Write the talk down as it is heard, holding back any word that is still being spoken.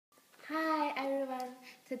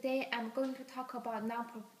Today I'm going to talk about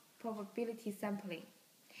non-probability sampling.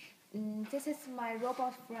 This is my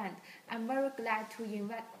robot friend. I'm very glad to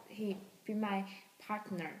invite him to be my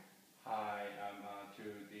partner. Hi, I'm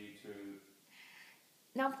 2D2.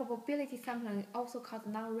 Non-probability sampling, also called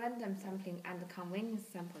non-random sampling and convenience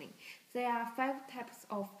sampling. There are 5 types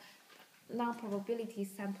of non-probability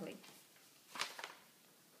sampling: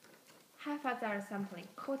 Haphazard sampling,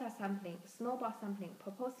 Quota sampling, Snowball sampling,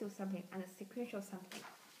 Purposive sampling, and Sequential sampling.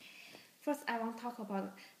 First, I want to talk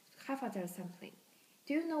about Haphazard sampling.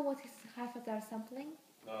 Do you know what is Haphazard sampling?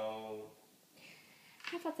 No.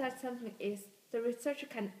 Haphazard sampling is the researcher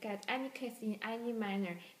can get any case in any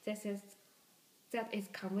manner that is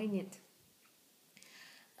convenient.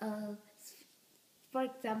 For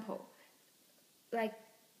example, like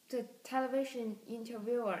the television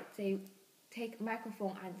interviewer, they take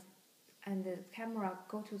microphone and the camera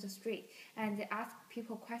go to the street and they ask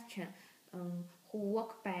people question who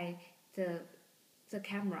walk by the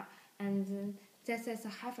camera, and this is a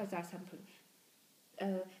haphazard sampling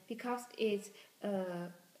because it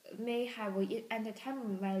may have an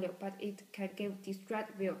entertainment value, but it can give distress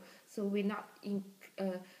view. So we not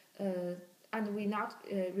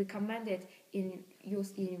recommended in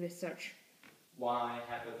use in research. Why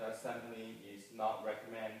haphazard sampling is not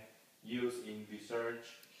recommended use in research?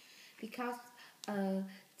 Because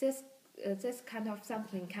this kind of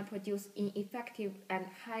sampling can produce ineffective and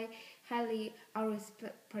highly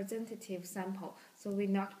unrepresentative sample, so we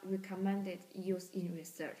not recommended use in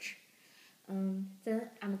research. Then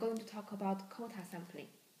I'm going to talk about quota sampling.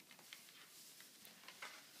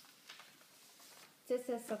 This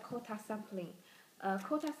is a quota sampling.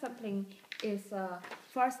 Quota sampling is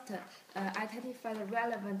first identify the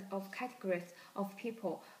relevant of categories of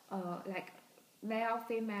people like male,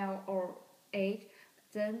 female, or age,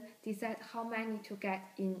 then decide how many to get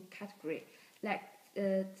in category. Like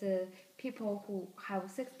the people who have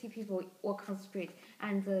 60 people walk on the street,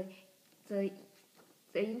 and the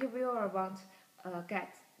interviewer wants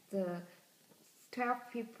get the 12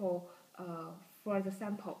 people for the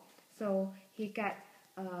sample. So he get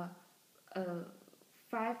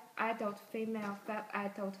 5 adult female, 5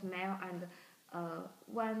 adult male, and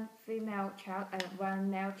 1 female child and 1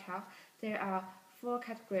 male child. There are 4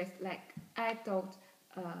 categories like adult,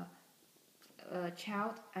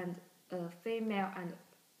 child, and female and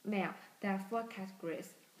male. There are 4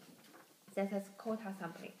 categories. That is quota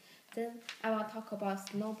sampling. Then I will talk about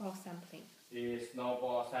snowball sampling. Is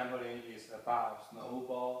snowball sampling is about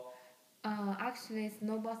snowball? Actually,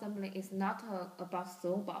 snowball sampling is not about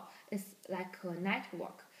snowball. It's like a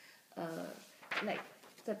network. Like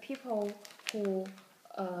the people who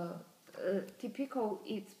typical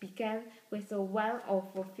it began with one of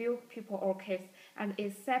a few people or case and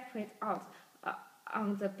is separate out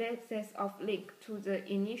on the basis of link to the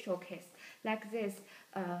initial case. Like this,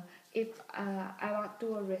 if I want to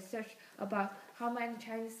do a research about how many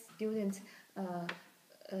Chinese students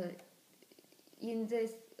in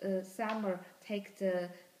this summer take the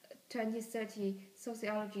 2030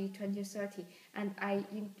 sociology 2030, and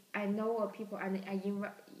I know people and I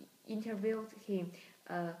interviewed him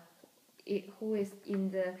who is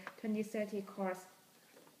in the 2030 course,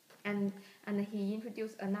 and he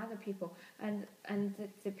introduced another people, and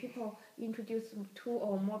the people introduced 2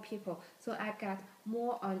 or more people, so I got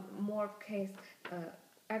more and more case.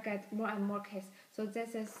 So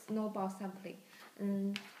this is snowball sampling.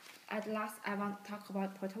 At last, I want to talk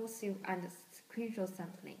about purposive and sequential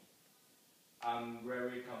sampling. I'm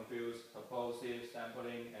very confused. Purposive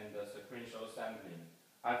sampling and the sequential sampling.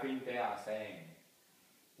 I think they are same.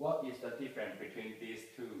 What is the difference between these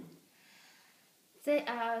 2? They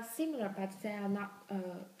are similar, but they are not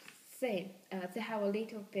same. They have a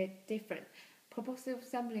little bit different. Purposive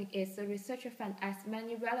sampling is the researcher finds as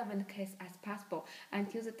many relevant cases as possible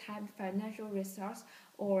until the time financial resource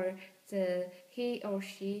or he or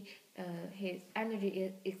she his energy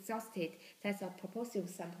is exhausted. That's a purposive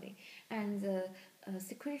sampling. And the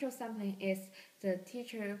sequential sampling is the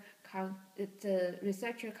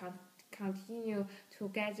researcher continue to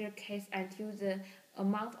gather case until the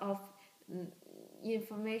amount of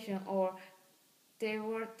information or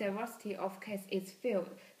diversity of case is filled.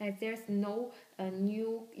 Like there's no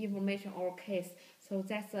new information or case. So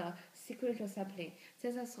that's a sequential sampling.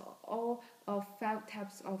 This is all of 5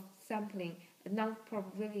 types of sampling,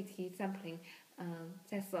 non-probability sampling.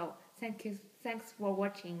 That's all. Thanks for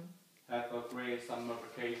watching. Have a great summer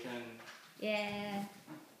vacation. Yeah.